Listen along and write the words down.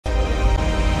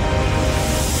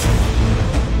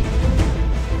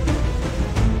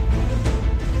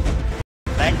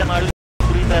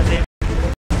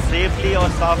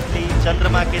Softly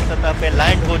चंद्रमा की सतह पे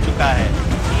लैंड हो चुका है।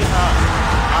 जी हाँ,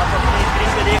 आप अपनी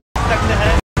स्क्रीन पे देख सकते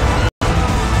हैं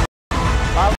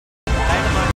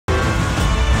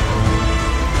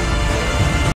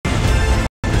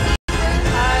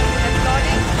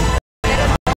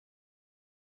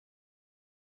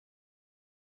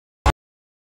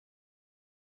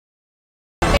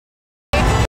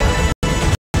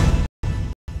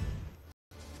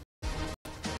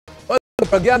The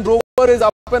Pragyan Rover is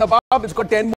up and about. It's got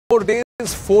 10 more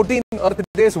days, 14 Earth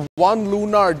days, 1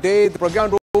 lunar day. The Pragyan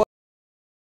Rover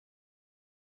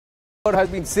has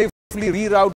been safely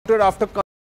rerouted after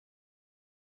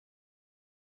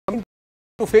coming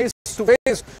to face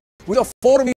with a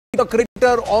 4-meter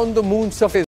crater on the moon's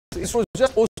surface. ISRO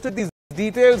just posted these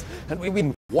details and we've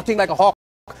been watching like a hawk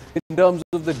in terms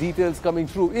of the details coming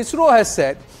through. ISRO has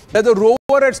said that the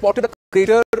rover had spotted a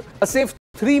crater a safe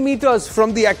 3 meters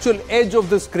from the actual edge of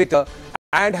this crater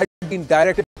and had been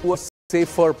directed to a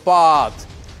safer path.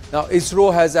 Now,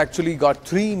 ISRO has actually got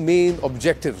 3 main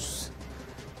objectives.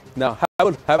 Now, have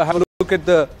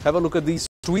a look at these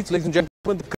tweets, ladies and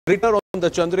gentlemen. The crater on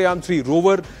the Chandrayaan 3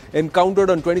 rover encountered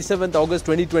on 27th August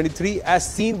 2023 as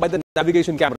seen by the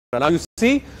navigation camera. Now, you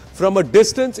see from a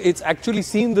distance, it's actually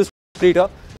seen this crater.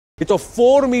 It's a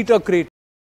 4-meter crater.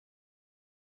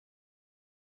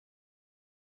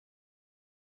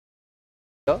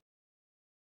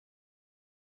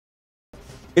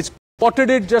 It's spotted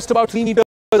it just about 3 meters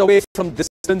away from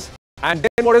distance, and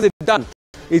then what has it done?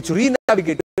 It's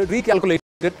re-navigated,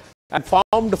 recalculated, and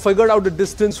figured out the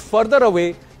distance further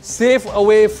away, safe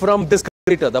away from this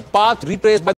crater. The path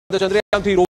retraced by the Chandrayaan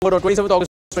 3 rover on 27th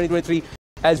August 2023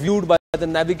 as viewed by the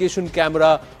navigation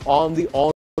camera on the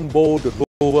onboard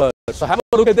rover. So have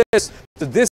a look at this. So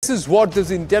this is what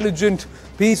this intelligent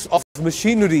piece of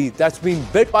machinery that's been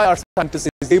built by our scientists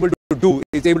is able to do.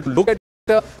 It's able to look at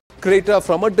the crater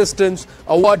from a distance,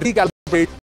 recalibrate,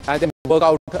 and then work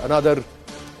out another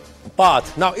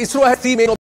path. Now, ISRO has 3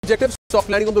 main objectives: soft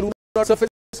landing on the lunar surface,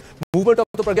 movement of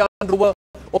the Pragyan rover,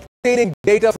 obtaining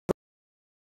data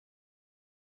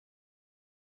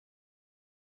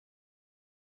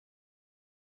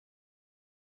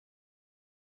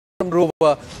from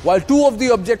rover, while 2 of the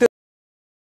objectives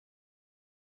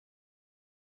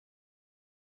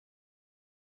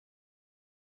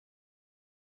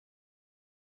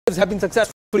have been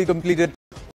successfully completed.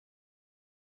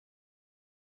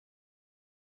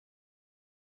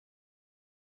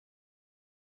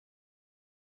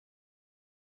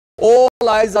 All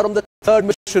eyes are on the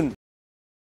 3rd mission.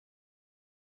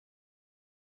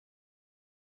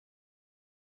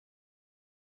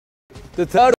 The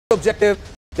 3rd objective,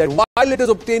 that while it is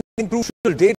obtaining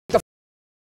crucial data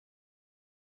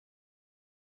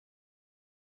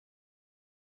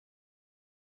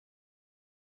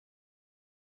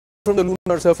from the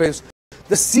lunar surface,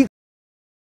 the secret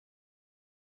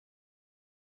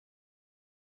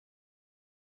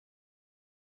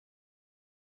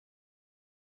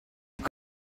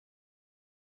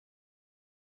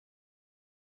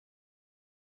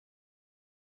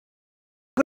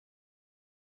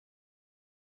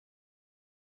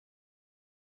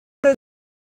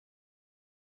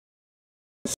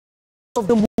of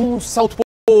the moon's south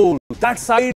pole, that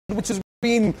side which has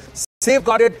been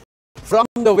safeguarded from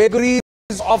the vagaries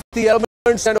of the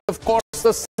elements and of course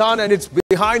the sun, and it's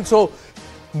behind. So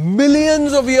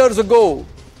millions of years ago,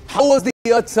 how was the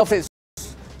Earth's surface?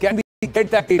 Can we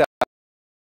get that data?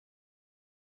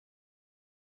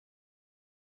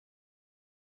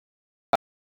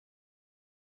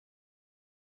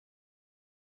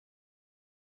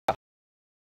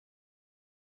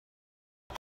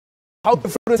 How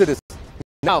different it is.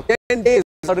 Now, 10 days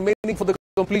are remaining for the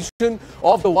completion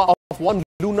of one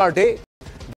lunar day.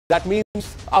 That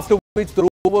means after which the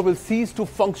rover will cease to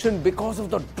function because of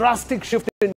the drastic shift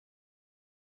in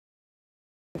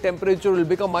temperature. It will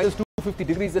become minus 250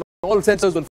 degrees and all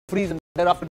sensors will freeze, and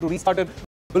thereafter to restart it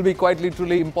will be quite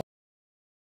literally impossible.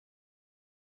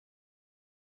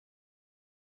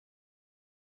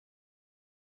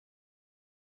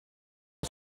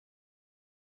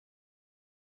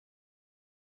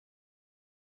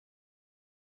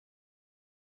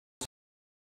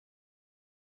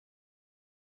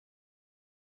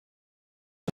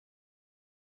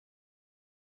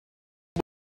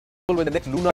 When the next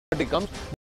lunar day comes,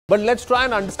 but let's try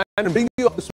and understand and bring you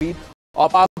up to speed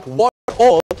about what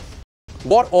all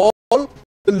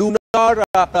the lunar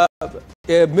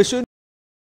mission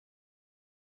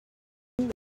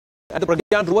and the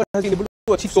Pragyan Rover has been able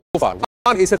to achieve so far.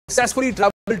 One, it successfully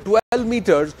traveled 12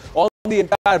 meters on the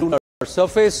entire lunar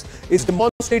surface. It's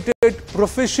demonstrated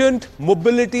proficient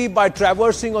mobility by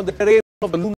traversing on the terrain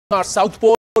of the lunar lunar south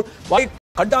pole. Why?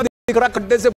 खड्डा दिख रहा,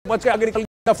 खड्डे से बच के आगे निकल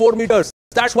गया 4 meters.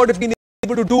 That's what it's been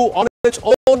able to do on its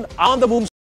own on the moon.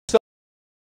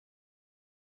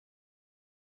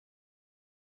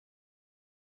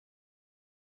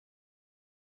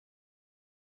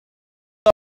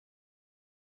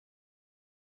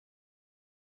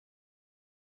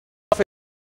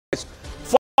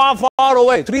 Far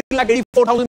away,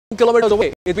 384,000 kilometers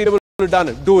away. It's been able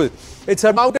to do it. It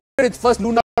surmounted its first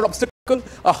lunar obstacle,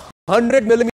 a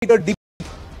 100-millimeter deep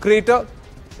crater.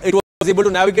 It was able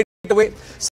to navigate away.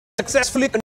 Successfully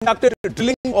conducted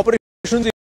drilling operations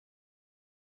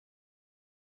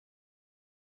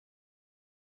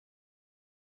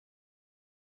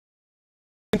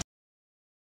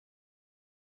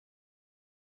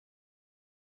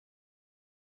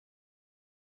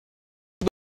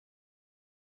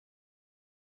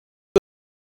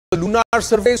lunar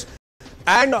surface,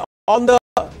 and on the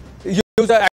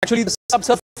actually the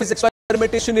subsurface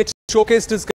experimentation, it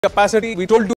showcased its capacity. We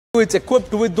told you it's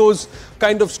equipped with those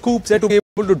kind of scoops to be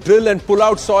able to drill and pull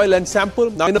out soil and sample.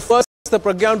 Now in the first, the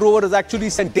Pragyan Rover has actually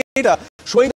sent data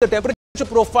showing the temperature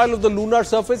profile of the lunar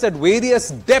surface at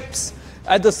various depths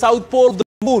at the south pole of the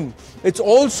moon. It's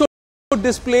also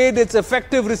displayed its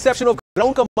effective reception of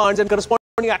ground commands and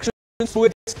corresponding actions through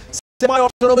its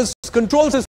semi-autonomous control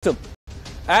system.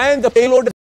 And the payload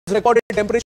has recorded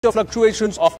temperature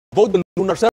fluctuations of both the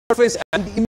lunar surface and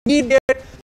the immediate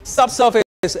subsurface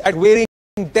at varying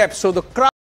depths. So the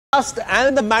crust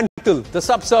and the mantle, the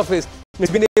subsurface,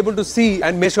 has been able to see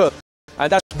and measure.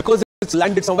 And that's because it's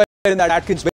landed somewhere in that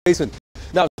Atkins Basin.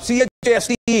 Now,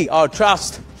 CHASTE, our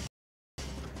trust,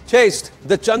 chased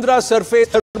the Chandra surface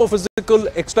thermophysical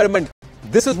experiment.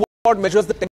 This is what measures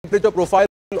the temperature profile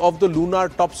of the lunar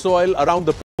topsoil around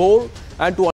the pole,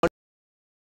 and to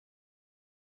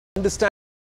understand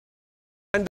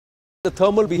the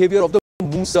thermal behavior of the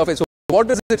moon surface. So what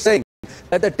is it saying?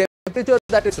 That the temperature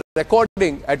that it's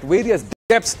recording at various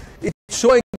depths, it's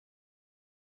showing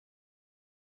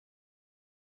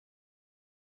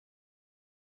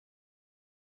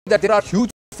that there are huge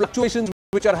fluctuations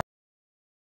which are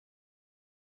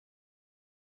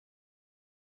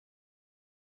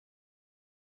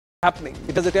happening.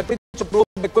 It has a temperature probe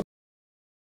equipped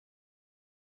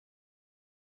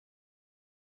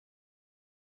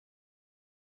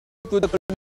with the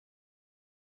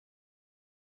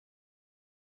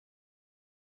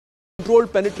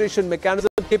controlled penetration mechanism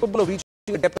capable of reaching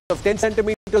a depth of 10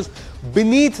 centimeters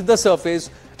beneath the surface,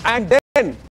 and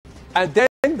then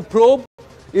the probe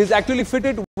is actually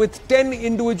fitted with 10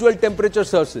 individual temperature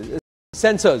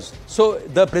sensors. So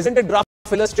the presented graph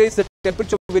illustrates the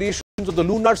temperature variations of the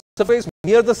lunar surface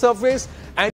near the surface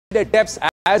and the depths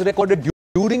as recorded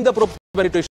during the probe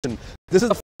penetration. This is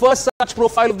the first such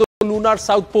profile of the lunar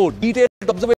south pole. Detailed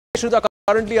observations are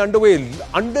currently underway.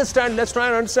 Let's try and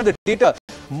understand the data.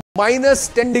 Minus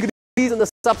 10 degrees in the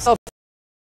subsurface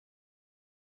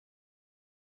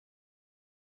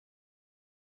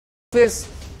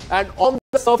and on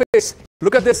the surface,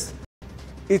 look at this,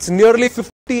 it's nearly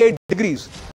 58 degrees,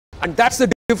 and that's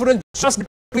the difference just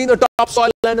between the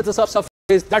topsoil and the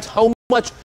subsurface. That's how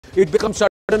much it becomes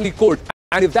suddenly cold.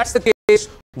 And if that's the case,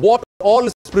 what all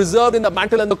is preserved in the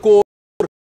mantle and the core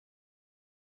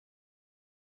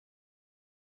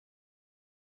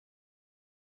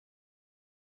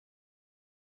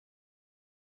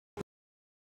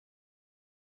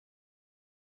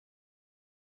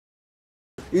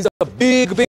is a big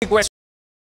question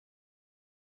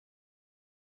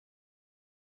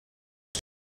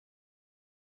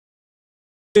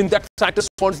that scientists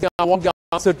want the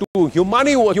answer to.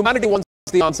 Humanity wants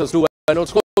the answers to, and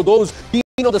also those being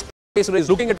on the space race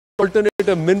looking at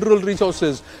alternative mineral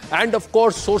resources and of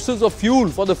course sources of fuel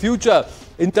for the future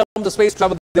in terms of space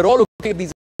travel. They're all looking at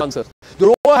these answers. The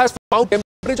rover has found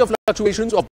temperature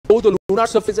fluctuations of both the lunar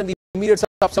surface and the immediate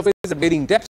subsurface at varying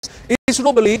depths.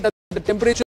 ISRO believe that the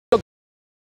temperature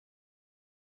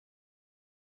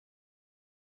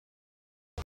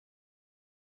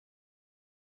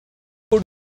could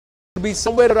be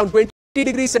somewhere around 20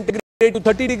 degrees centigrade to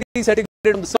 30 degrees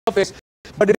centigrade on the surface,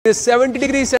 but it is 70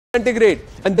 degrees centigrade,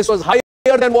 and this was higher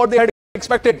than what they had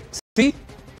expected. See?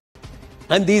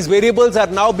 And these variables are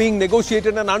now being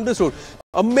negotiated and understood.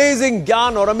 Amazing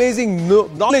gyan or amazing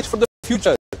knowledge for the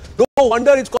future. No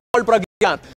wonder it's called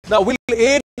Pragyan. Now we'll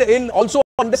aid in also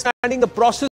understanding the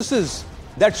processes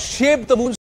that shape the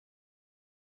moon's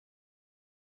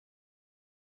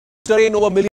terrain over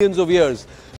millions of years.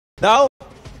 Now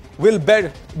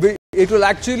it will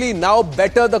actually now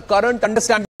better the current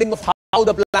understanding of how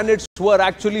the planets were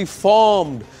actually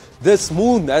formed. This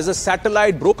moon as a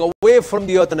satellite broke away from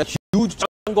the earth, and a huge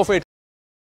chunk of it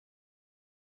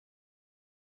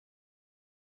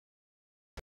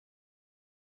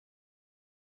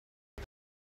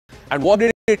And what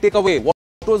did it take away? What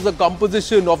was the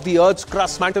composition of the Earth's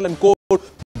crust, mantle and core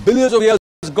billions of years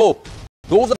ago?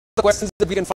 Those are the questions that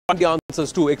we can find the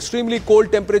answers to. Extremely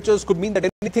cold temperatures could mean that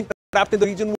anything trapped in the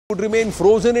region would remain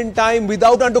frozen in time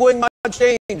without undergoing much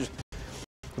change.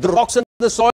 The rocks and the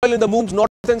soil in the moon's north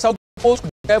and south poles could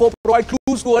therefore provide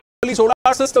clues to early solar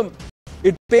system.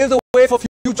 It paves the way for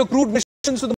future crewed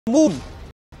missions to the moon.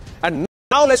 And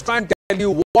now let's try and tell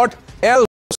you what else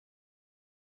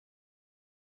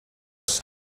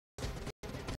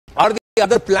are the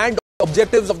other planned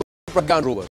objectives of the Pragyan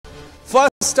Rover.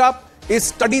 First up is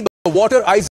study the water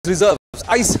ice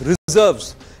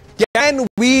reserves. Can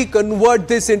we convert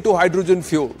this into hydrogen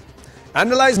fuel?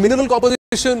 Analyze mineral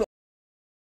composition on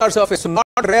our surface. So not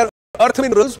rare earth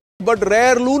minerals, but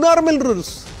rare lunar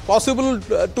minerals. Possible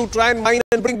to try and mine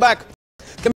and bring back.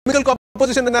 Chemical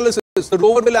composition analysis. The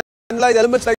rover will analyze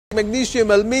elements like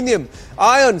magnesium, aluminium,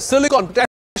 iron, silicon,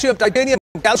 potassium, titanium,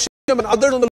 calcium and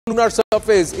others on the lunar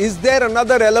surface. Is there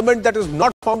another element that is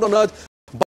not found on Earth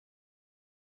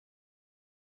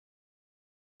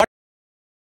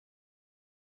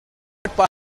but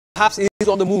perhaps is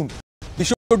on the moon? We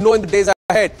should know in the days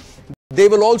ahead. They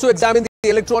will also examine the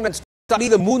electron and study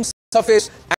the moon's surface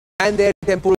and their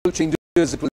temporal changes.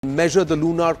 It will measure the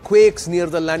lunar quakes near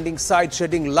the landing site,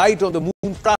 shedding light on the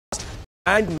moon's crust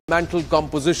and mantle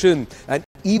composition. And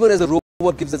even as the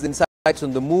rover gives us insights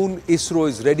on the moon, ISRO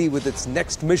is ready with its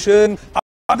next mission.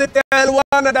 Aditya L1,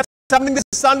 and that's happening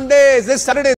this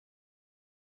Saturday.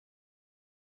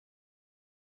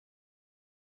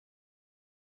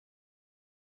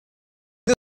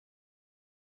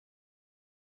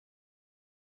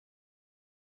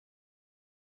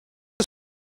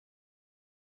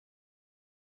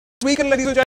 Weekend, ladies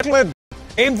and gentlemen,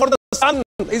 aim for the sun.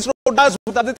 ISRO does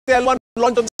with Aditya L1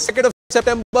 launch on the 2nd of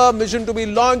September. Mission to be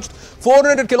launched.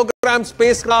 400 kilogram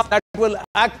spacecraft that will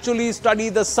actually study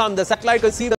the sun. The satellite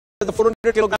will see the 400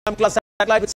 kilogram class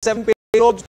satellite with 7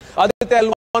 payloads.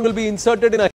 Aditya L1 will be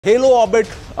inserted in a halo orbit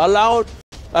around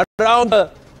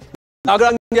the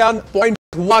Chandrayaan point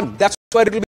 1. That's where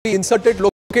it will be inserted,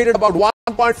 located about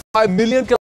 1.5 million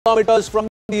kilometers from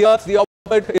the Earth. The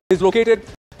orbit is located.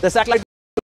 The satellite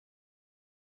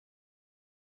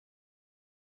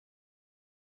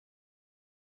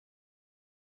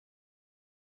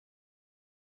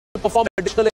perform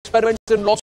additional experiments in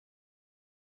lots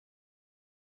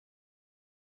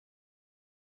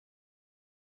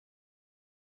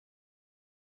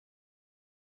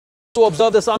to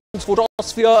observe the sun's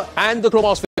photosphere and the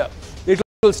chromosphere. It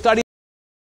will study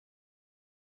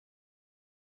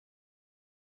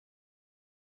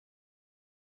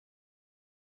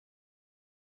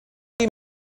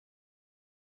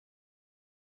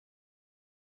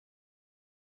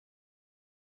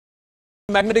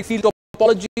magnetic field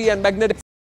topology and magnetic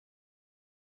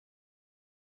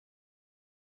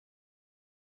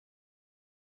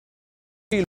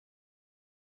field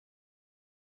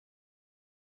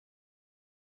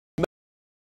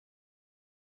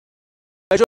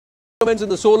measurements in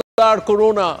the solar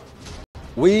corona.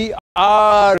 We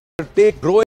are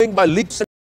growing by leaps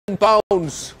and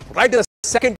bounds. Right the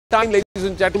second time, ladies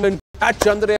and gentlemen, at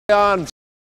Chandrayaan.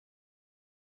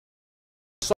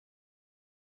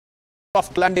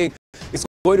 Soft landing is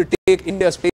going to take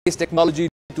India's space technology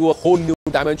to a whole new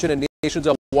dimension, and nations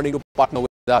are wanting to partner with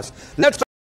us. Let's